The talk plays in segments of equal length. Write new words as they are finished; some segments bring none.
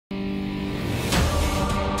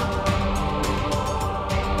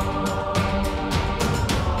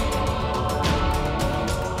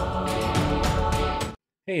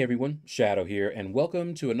Hey everyone, Shadow here, and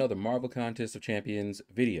welcome to another Marvel Contest of Champions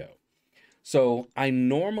video. So I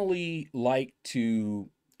normally like to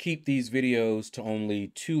keep these videos to only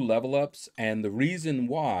 2 level ups, and the reason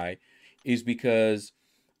why is because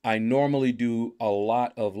I normally do a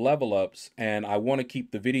lot of level ups and I want to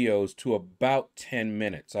keep the videos to about 10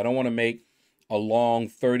 minutes. I don't want to make a long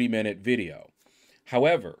 30-minute video.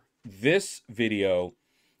 However, this video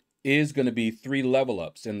is going to be 3 level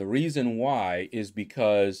ups, and the reason why is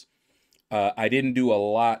because I didn't do a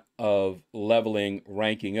lot of leveling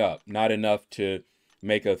ranking up, not enough to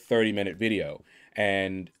make a 30-minute video,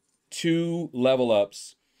 and 2 level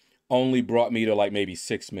ups only brought me to like maybe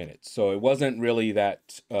 6 minutes, so it wasn't really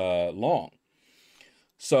that long.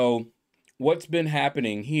 So what's been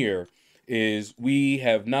happening here is we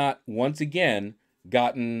have not once again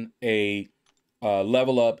gotten a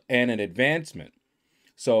level up and an advancement.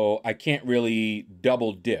 So I can't really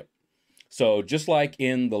double dip. So just like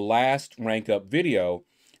in the last rank up video,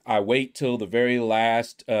 I wait till the very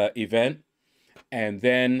last event, and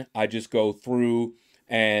then I just go through.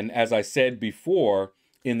 And as I said before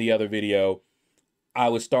in the other video, I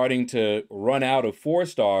was starting to run out of 4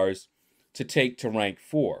 stars to take to rank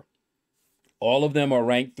 4. All of them are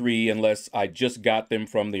rank 3 unless I just got them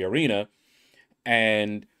from the arena.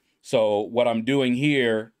 And so what I'm doing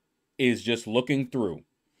here is just looking through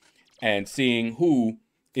and seeing who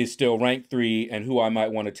is still rank 3 and who I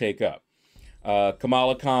might want to take up.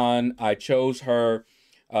 Kamala Khan, I chose her.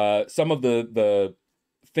 Some of the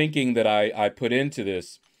thinking that I put into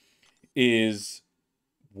this is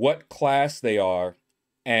what class they are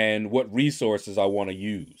and what resources I want to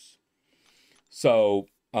use. So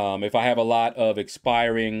if I have a lot of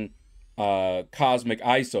expiring cosmic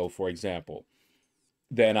ISO, for example,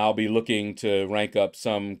 then I'll be looking to rank up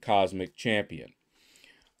some cosmic champion.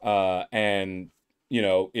 And, you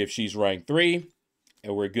know, if she's rank 3,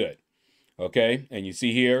 and we're good. Okay, and you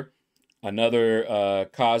see here, another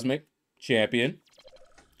cosmic champion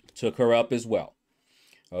took her up as well.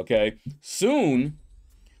 Okay, soon,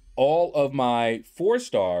 all of my 4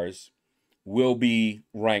 stars will be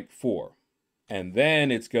rank 4. And then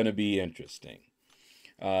it's going to be interesting.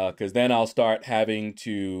 Because then I'll start having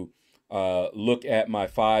to look at my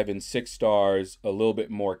 5 and 6 stars a little bit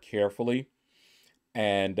more carefully.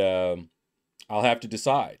 And I'll have to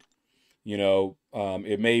decide. You know,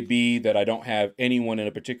 it may be that I don't have anyone in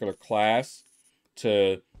a particular class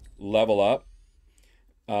to level up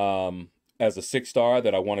as a 6 star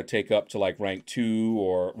that I want to take up to like rank 2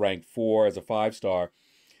 or rank 4 as a 5 star.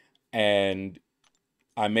 And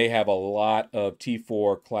I may have a lot of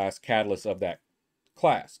T4 class catalysts of that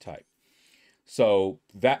class type. So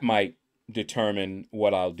that might determine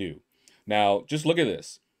what I'll do. Now, just look at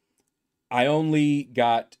this. I only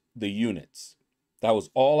got the units. That was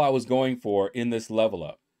all I was going for in this level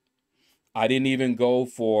up. I didn't even go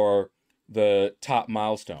for the top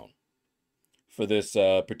milestone for this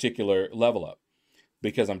particular level up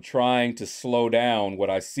because I'm trying to slow down what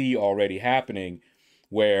I see already happening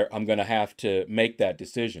where I'm going to have to make that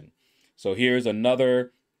decision. So here's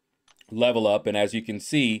another level up, and as you can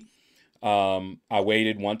see, I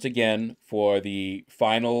waited once again for the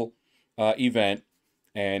final event,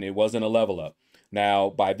 and it wasn't a level up. Now,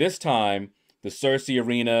 by this time, the Cersei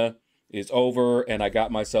arena is over, and I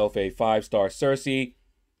got myself a 5-star Cersei,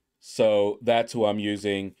 so that's who I'm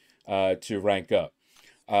using to rank up.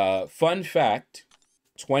 Fun fact,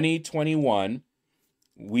 2021,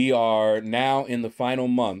 we are now in the final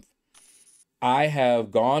month. I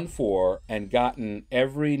have gone for and gotten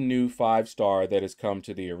every new 5-star that has come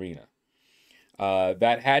to the arena.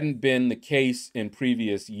 That hadn't been the case in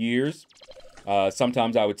previous years.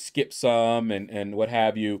 Sometimes I would skip some and what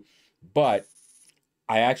have you, but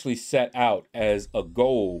I actually set out as a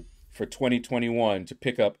goal for 2021 to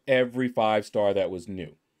pick up every 5-star that was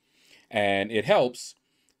new. And it helps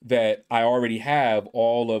that I already have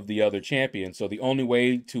all of the other champions. So the only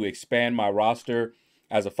way to expand my roster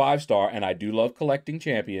as a 5-star, and I do love collecting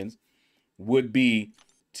champions, would be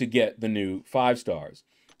to get the new 5-stars.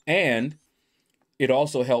 And it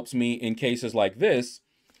also helps me in cases like this,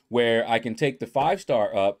 where I can take the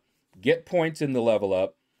 5-star up, get points in the level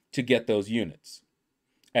up to get those units.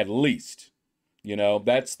 At least, you know,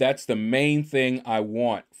 that's the main thing I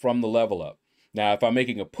want from the level up. Now, if I'm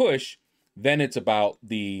making a push, then it's about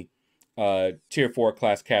the tier 4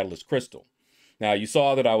 class catalyst crystal. Now, you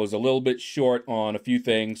saw that I was a little bit short on a few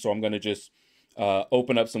things, so I'm going to just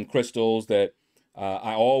open up some crystals that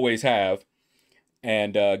I always have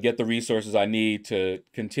and get the resources I need to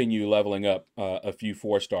continue leveling up a few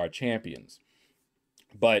 4-star champions.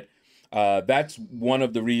 But that's one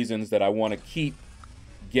of the reasons that I want to keep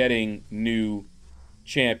getting new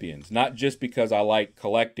champions, not just because I like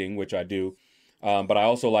collecting, which I do, but I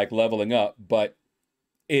also like leveling up, but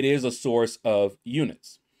it is a source of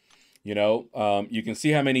units. You know, you can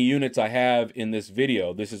see how many units I have in this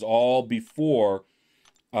video. This is all before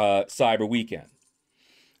Cyber Weekend.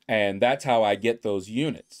 And that's how I get those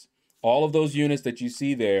units. All of those units that you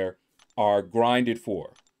see there are grinded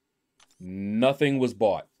for. Nothing was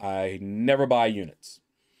bought. I never buy units.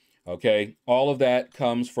 Okay? All of that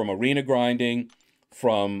comes from arena grinding,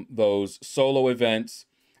 from those solo events,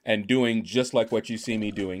 and doing just like what you see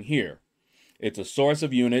me doing here. It's a source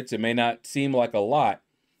of units. It may not seem like a lot,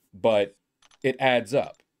 but it adds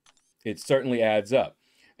up. It certainly adds up.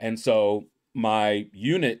 And so my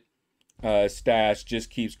unit stash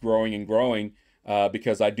just keeps growing and growing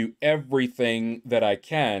because I do everything that I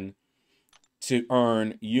can to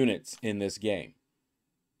earn units in this game.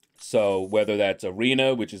 So whether that's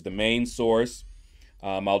arena, which is the main source,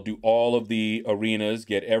 I'll do all of the arenas,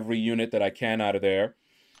 get every unit that I can out of there.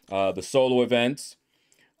 The solo events,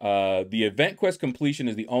 the event quest completion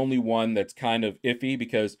is the only one that's kind of iffy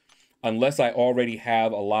because unless I already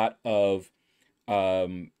have a lot of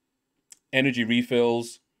energy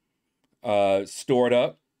refills stored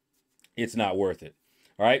up, it's not worth it.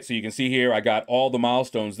 All right, so you can see here I got all the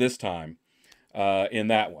milestones this time in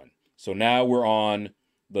that one. So now we're on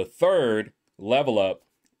the third level up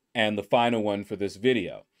and the final one for this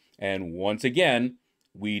video. And once again,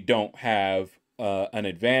 we don't have an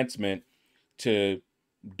advancement to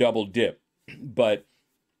double dip, but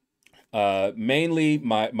mainly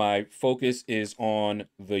my focus is on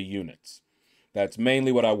the units. That's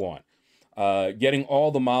mainly what I want. Getting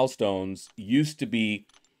all the milestones used to be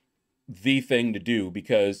the thing to do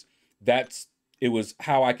because it was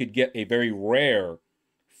how I could get a very rare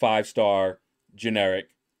 5-star generic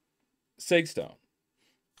Sigstone.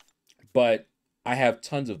 But I have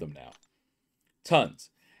tons of them now. Tons.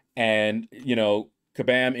 And, you know,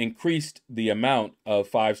 Kabam increased the amount of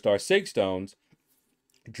 5-star Sigstones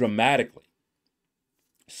dramatically.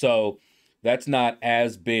 So that's not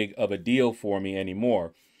as big of a deal for me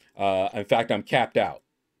anymore. In fact, I'm capped out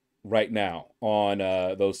right now on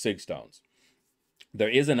those Sigstones. There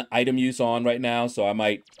is an item use on right now, so I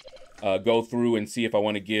might go through and see if I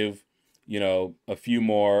want to give, you know, a few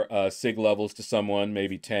more Sig levels to someone,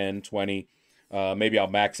 maybe 10, 20. Maybe I'll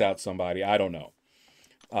max out somebody. I don't know.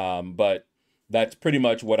 But that's pretty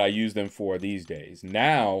much what I use them for these days.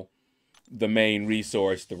 Now, the main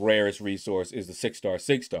resource, the rarest resource, is the 6-star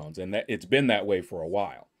Sigstones, and it's been that way for a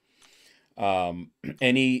while.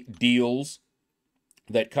 Any deals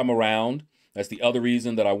that come around, that's the other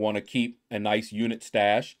reason that I want to keep a nice unit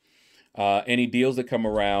stash. Any deals that come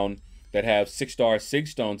around that have 6-star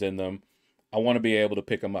Sigstones in them, I want to be able to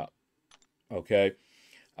pick them up. Okay?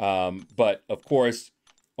 But, of course,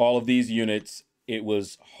 all of these units, it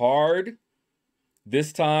was hard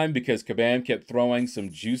this time because Kabam kept throwing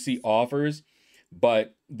some juicy offers,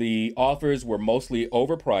 but the offers were mostly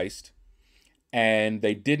overpriced and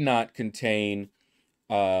they did not contain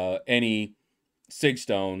any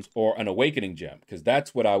Sigstones or an Awakening Gem, because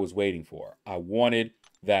that's what I was waiting for. I wanted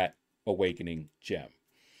that Awakening Gem.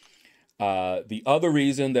 The other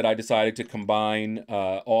reason that I decided to combine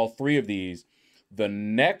all three of these, the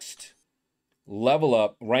next level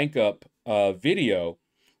up, rank up video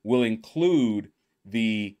will include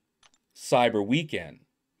the Cyber Weekend.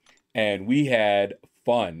 And we had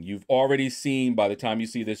fun. You've already seen, by the time you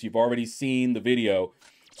see this, you've already seen the video.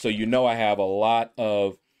 So you know I have a lot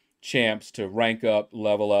of champs to rank up,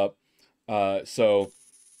 level up. So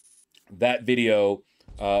that video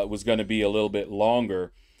was going to be a little bit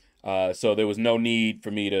longer. So there was no need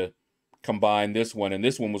for me to combine this one. And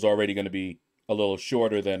this one was already going to be a little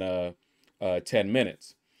shorter than 10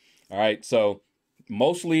 minutes. All right, so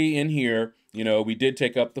mostly in here, you know, we did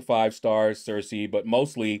take up the 5 stars, Cersei, but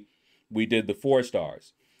mostly we did the 4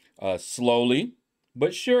 stars. Slowly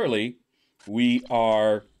but surely, we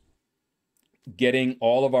are getting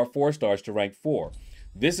all of our 4 stars to rank 4.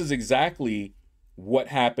 This is exactly what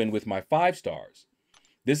happened with my 5 stars.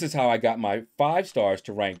 This is how I got my 5 stars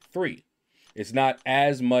to rank 3. It's not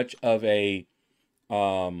as much of a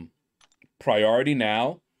priority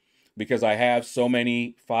now because I have so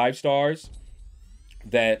many 5 stars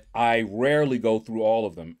that I rarely go through all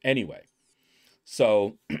of them anyway.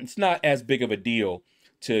 So it's not as big of a deal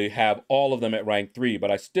to have all of them at rank 3, but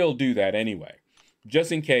I still do that anyway.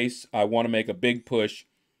 Just in case I want to make a big push,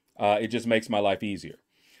 it just makes my life easier.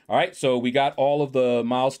 All right, so we got all of the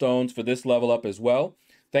milestones for this level up as well.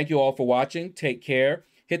 Thank you all for watching. Take care.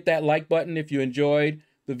 Hit that like button if you enjoyed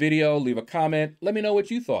the video. Leave a comment. Let me know what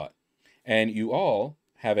you thought. And you all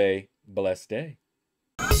have a blessed day.